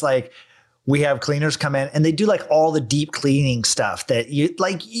thing. It's like we have cleaners come in and they do like all the deep cleaning stuff that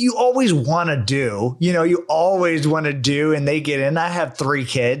you always want to do, you always want to do. And they get in. I have 3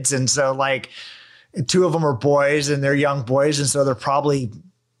 kids. And so like 2 of them are boys and they're young boys. And so they're probably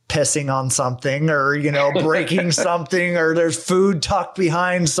pissing on something or, breaking something, or there's food tucked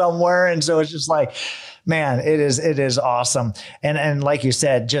behind somewhere. And so it's just like, man, it is awesome. And like you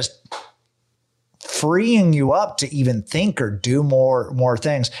said, just freeing you up to even think or do more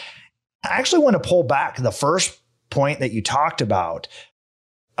things. I actually want to pull back the first point that you talked about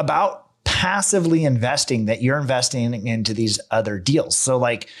passively investing, that you're investing into these other deals. So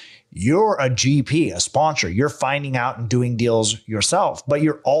like you're a GP, a sponsor, you're finding out and doing deals yourself, but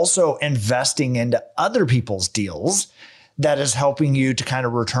you're also investing into other people's deals that is helping you to kind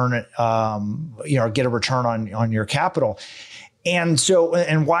of return it, get a return on your capital. And so,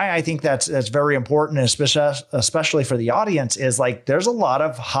 and why I think that's very important, especially for the audience, is like there's a lot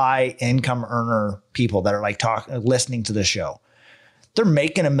of high income earner people that are like listening to the show. They're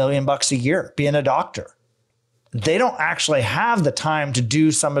making $1 million a year being a doctor. They don't actually have the time to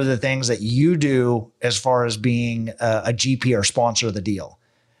do some of the things that you do as far as being a GP or sponsor of the deal,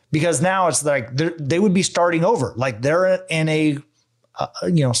 because now it's like they would be starting over. Like they're in a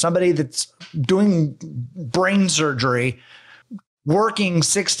somebody that's doing brain surgery, working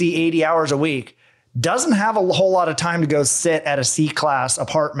 60, 80 hours a week, doesn't have a whole lot of time to go sit at a C-class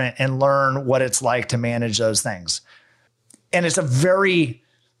apartment and learn what it's like to manage those things. And it's a very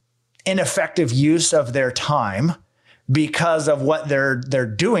ineffective use of their time because of what they're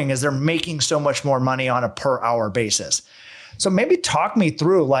doing is they're making so much more money on a per hour basis. So maybe talk me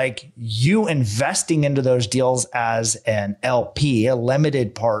through like you investing into those deals as an LP, a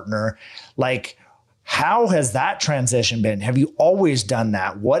limited partner, like how has that transition been? Have you always done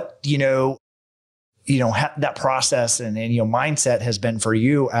that? What, that process and mindset has been for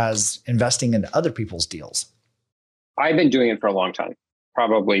you as investing into other people's deals? I've been doing it for a long time,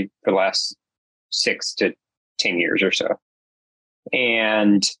 probably for the last 6 to 10 years or so.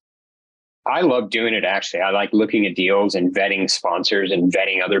 And I love doing it. Actually, I like looking at deals and vetting sponsors and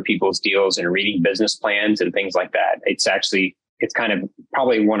vetting other people's deals and reading business plans and things like that. It's kind of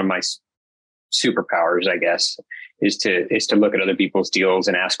probably one of my superpowers, I guess, is to look at other people's deals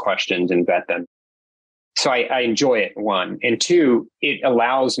and ask questions and vet them. So I enjoy it, 1. And 2, it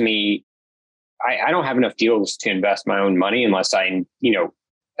allows me, I don't have enough deals to invest my own money unless I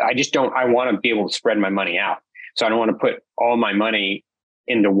want to be able to spread my money out. So I don't want to put all my money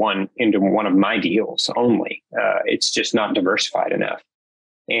into one of my deals only. It's just not diversified enough.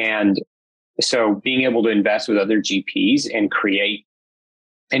 And so being able to invest with other GPs and create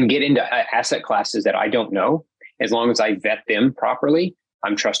and get into asset classes that I don't know, as long as I vet them properly,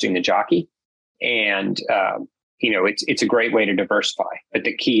 I'm trusting the jockey. And, it's a great way to diversify. But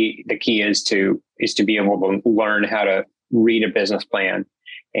the key is to be able to learn how to read a business plan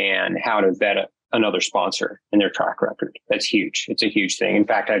and how to vet another sponsor and their track record. That's huge. It's a huge thing. In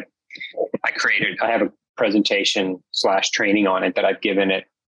fact, I have a presentation / training on it that I've given it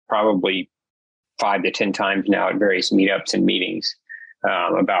probably 5 to 10 times now at various meetups and meetings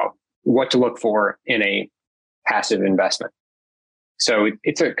about what to look for in a passive investment. So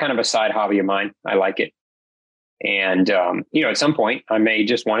it's a kind of a side hobby of mine. I like it. And, at some point I may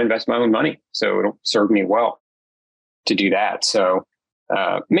just want to invest my own money. So it'll serve me well to do that. So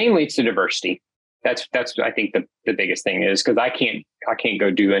mainly it's the diversity. That's I think the biggest thing is because I can't go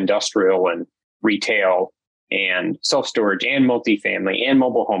do industrial and retail and self-storage and multifamily and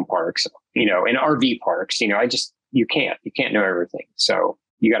mobile home parks, and RV parks. You can't know everything. So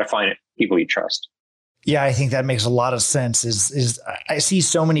you got to find people you trust. Yeah, I think that makes a lot of sense. Is I see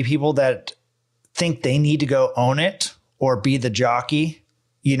so many people that think they need to go own it or be the jockey.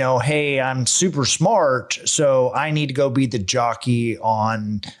 Hey, I'm super smart, so I need to go be the jockey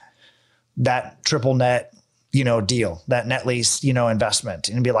on that triple net, deal, that net lease, investment,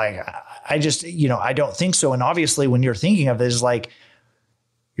 and be like, I just, I don't think so. And obviously when you're thinking of it, it's like,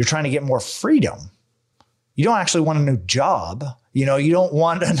 you're trying to get more freedom. You don't actually want a new job. You don't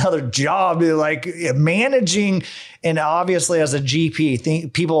want another job like managing. And obviously as a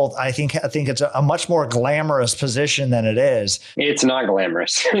GP, I think it's a much more glamorous position than it is. It's not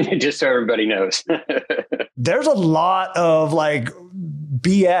glamorous, just so everybody knows. There's a lot of like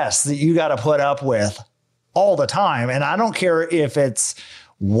BS that you got to put up with all the time. And I don't care if it's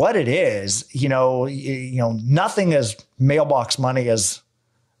what it is, nothing as mailbox money as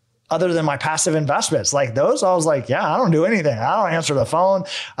other than my passive investments. Like those, I was like, yeah, I don't do anything. I don't answer the phone.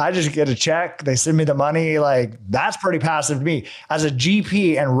 I just get a check. They send me the money. Like that's pretty passive to me. As a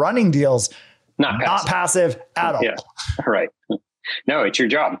GP and running deals, not passive at all. Yeah, right. No, it's your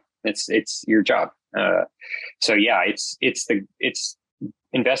job. It's your job. So yeah, it's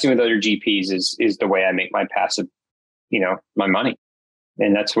investing with other GPs is the way I make my passive, my money.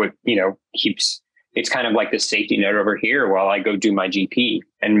 And that's what, keeps, it's kind of like the safety net over here while I go do my GP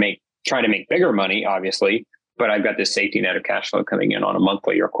and try to make bigger money, obviously, but I've got this safety net of cash flow coming in on a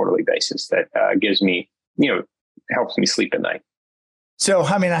monthly or quarterly basis that gives me, helps me sleep at night. So,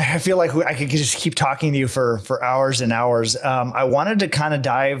 I feel like I could just keep talking to you for hours and hours. I wanted to kind of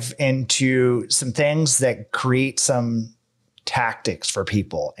dive into some things that create some tactics for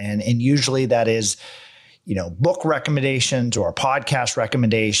people. And usually that is, book recommendations or a podcast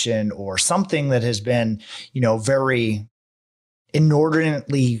recommendation or something that has been, very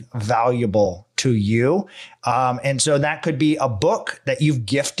inordinately valuable to you. And so that could be a book that you've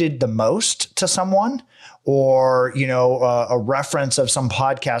gifted the most to someone, or, a reference of some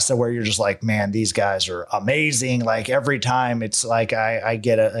podcast where you're just like, man, these guys are amazing. Like every time it's like, I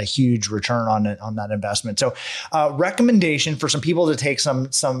get a huge return on that investment. So recommendation for some people to take some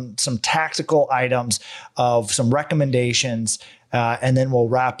tactical items of some recommendations. And then we'll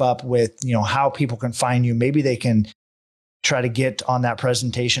wrap up with, how people can find you. Maybe they can try to get on that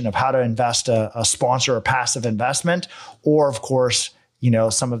presentation of how to invest a sponsor or passive investment, or of course,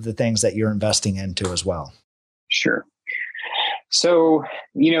 some of the things that you're investing into as well. Sure. So,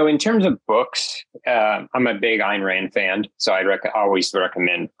 in terms of books, I'm a big Ayn Rand fan, so I always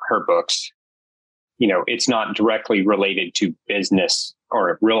recommend her books. It's not directly related to business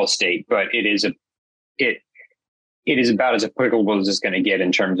or real estate, but it is about as applicable as it's going to get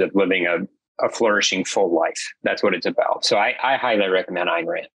in terms of living a flourishing full life. That's what it's about. So I highly recommend Ayn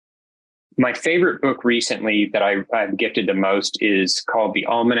Rand. My favorite book recently that I've gifted the most is called The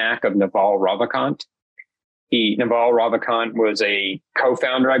Almanac of Naval Ravikant. Naval Ravikant was a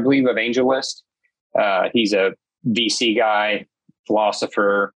co-founder, I believe, of AngelList. He's a VC guy,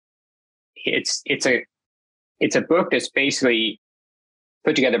 philosopher. It's a book that's basically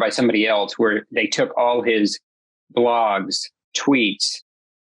put together by somebody else where they took all his blogs, tweets,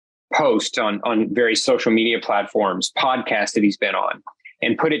 posts on various social media platforms, podcasts that he's been on,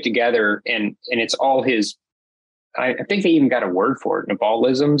 and put it together. And it's all his, I think they even got a word for it,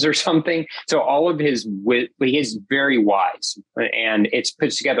 Navalisms or something. So all of he is very wise, and it's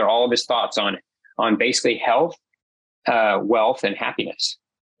puts together all of his thoughts on basically health, wealth, and happiness,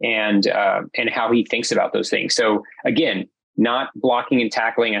 and how he thinks about those things. So again, not blocking and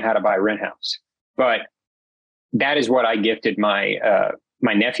tackling on how to buy a rent house, but that is what I gifted my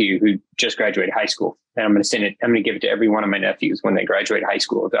nephew who just graduated high school. And I'm going to send it. I'm going to give it to every one of my nephews when they graduate high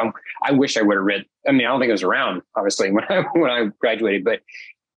school. I wish I would have read. I don't think it was around, obviously, when I graduated, but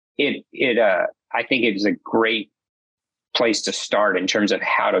I think it is a great place to start in terms of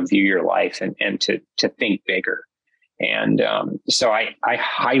how to view your life and to think bigger. And so I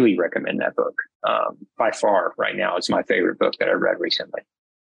highly recommend that book. By far, right now, it's my favorite book that I read recently.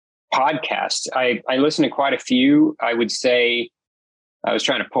 Podcasts. I listen to quite a few. I would say I was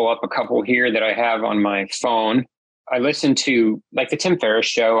trying to pull up a couple here that I have on my phone. I listen to like the Tim Ferriss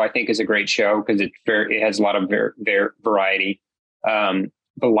show, I think is a great show because it has a lot of variety. The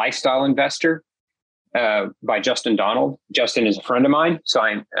Lifestyle Investor by Justin Donald. Justin is a friend of mine. So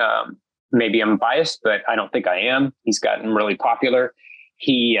maybe I'm biased, but I don't think I am. He's gotten really popular.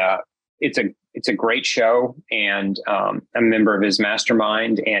 It's a great show, and I'm a member of his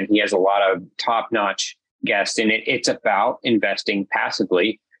mastermind, and he has a lot of top-notch guests in it. It's about investing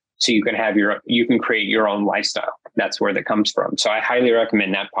passively, so you can create your own lifestyle. That's where that comes from. So I highly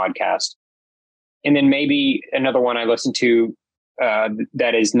recommend that podcast. And then maybe another one I listen to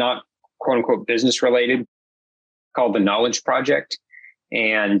that is not quote unquote business related, called The Knowledge Project,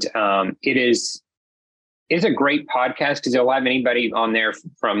 and it's a great podcast because it'll have anybody on there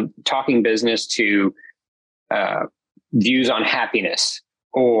from talking business to views on happiness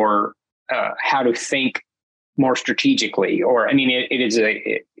or how to think more strategically. Or, I mean,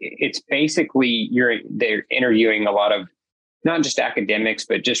 it's basically they're interviewing a lot of not just academics,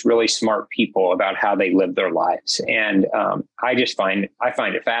 but just really smart people about how they live their lives. And I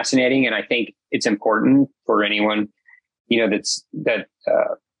find it fascinating, and I think it's important for anyone, to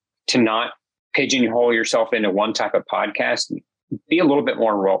not pigeonhole yourself into one type of podcast. Be a little bit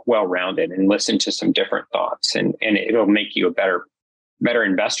more well-rounded and listen to some different thoughts, and it'll make you a better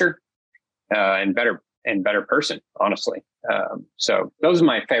investor and better person, honestly. So those are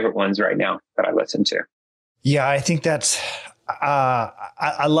my favorite ones right now that I listen to. Yeah, I think that's,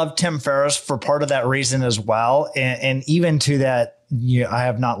 I love Tim Ferriss for part of that reason as well. And even to that, I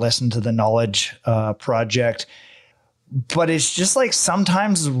have not listened to The Knowledge Project, but it's just like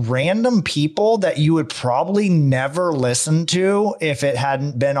sometimes random people that you would probably never listen to if it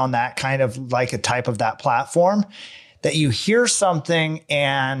hadn't been on that kind of like a type of that platform, that you hear something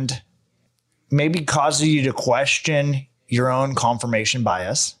and maybe causes you to question your own confirmation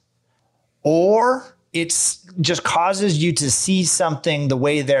bias, or it's just causes you to see something the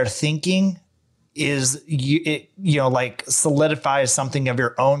way they're thinking is like solidifies something of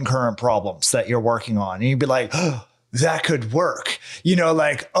your own current problems that you're working on. And you'd be like, oh, that could work,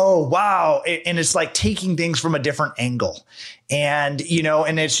 oh, wow. And it's like taking things from a different angle. And,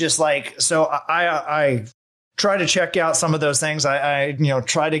 and it's just like, so I try to check out some of those things. I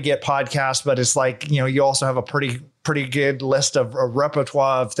try to get podcasts, but it's like, you also have a pretty good list of a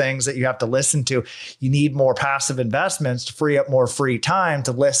repertoire of things that you have to listen to. You need more passive investments to free up more free time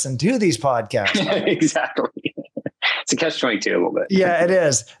to listen to these podcasts. Exactly. It's a catch-22 a little bit. Yeah, it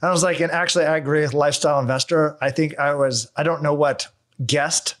is. I was like, and actually I agree with Lifestyle Investor. I think I don't know what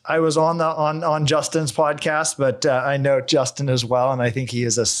guest I was on Justin's podcast, but I know Justin as well. And I think he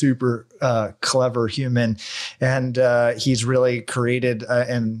is a super clever human, and he's really created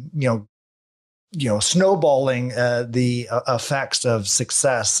snowballing the effects of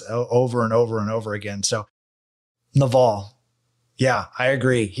success over and over and over again. So Naval. Yeah, I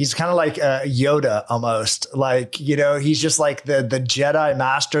agree. He's kind of like Yoda almost, like, he's just like the Jedi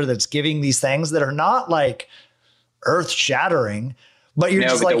master that's giving these things that are not like earth shattering, but you're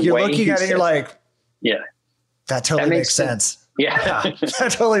looking at it, you're like, yeah, that totally makes sense. Yeah.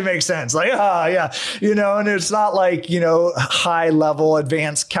 That totally makes sense. Like, yeah, and it's not like, high level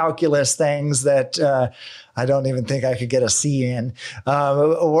advanced calculus things that I don't even think I could get a C in,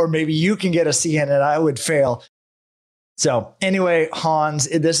 or maybe you can get a C in and I would fail. So anyway, Hans,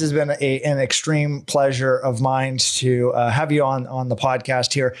 this has been an extreme pleasure of mine to have you on the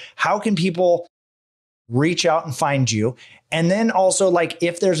podcast here. How can people reach out and find you? And then also, like,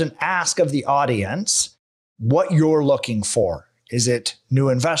 if there's an ask of the audience, what you're looking for. Is it new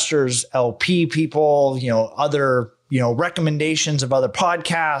investors, LP people, other, recommendations of other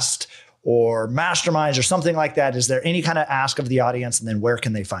podcasts or masterminds or something like that? Is there any kind of ask of the audience? And then where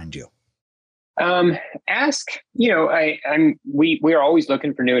can they find you? We are always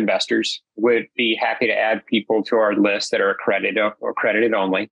looking for new investors. Would be happy to add people to our list that are accredited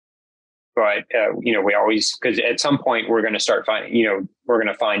only. But, we always, because at some point we're going to start finding, we're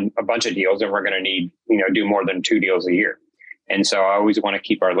going to find a bunch of deals and we're going to need, do more than 2 deals a year. And so I always want to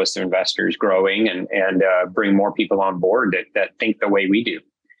keep our list of investors growing and bring more people on board that think the way we do.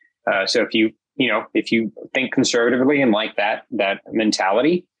 So if you think conservatively and like that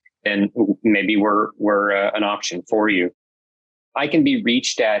mentality, then maybe we're an option for you. I can be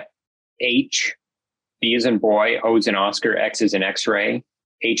reached at H, B as in boy, O as in Oscar, X as in X-ray,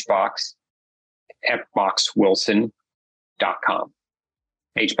 HBox, boxwilson.com.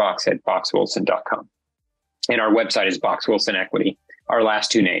 HBox@boxwilson.com. And our website is Box Wilson Equity. Our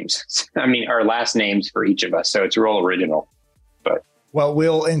last 2 names. Our last names for each of us. So it's real original. But Well,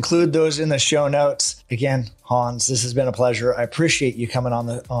 we'll include those in the show notes. Again, Hans, this has been a pleasure. I appreciate you coming on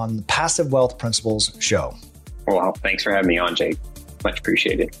the Passive Wealth Principles show. Well, thanks for having me on, Jake. Much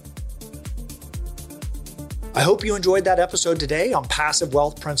appreciated. I hope you enjoyed that episode today on Passive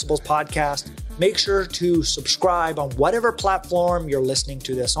Wealth Principles Podcast. Make sure to subscribe on whatever platform you're listening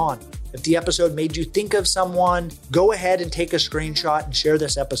to this on. If the episode made you think of someone, go ahead and take a screenshot and share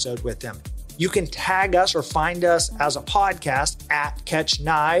this episode with them. You can tag us or find us as a podcast at Catch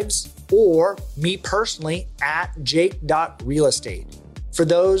Knives or me personally at jake.realestate. For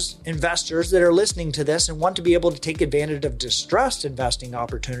those investors that are listening to this and want to be able to take advantage of distressed investing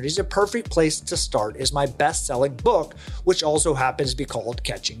opportunities, a perfect place to start is my best-selling book, which also happens to be called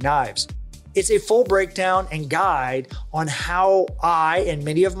Catching Knives. It's a full breakdown and guide on how I and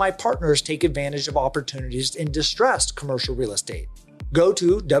many of my partners take advantage of opportunities in distressed commercial real estate. Go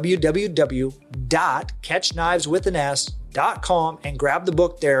to www.catchkniveswithans.com and grab the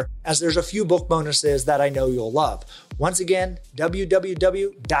book there, as there's a few book bonuses that I know you'll love. Once again,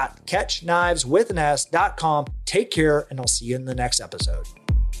 www.catchkniveswithans.com. Take care, and I'll see you in the next episode.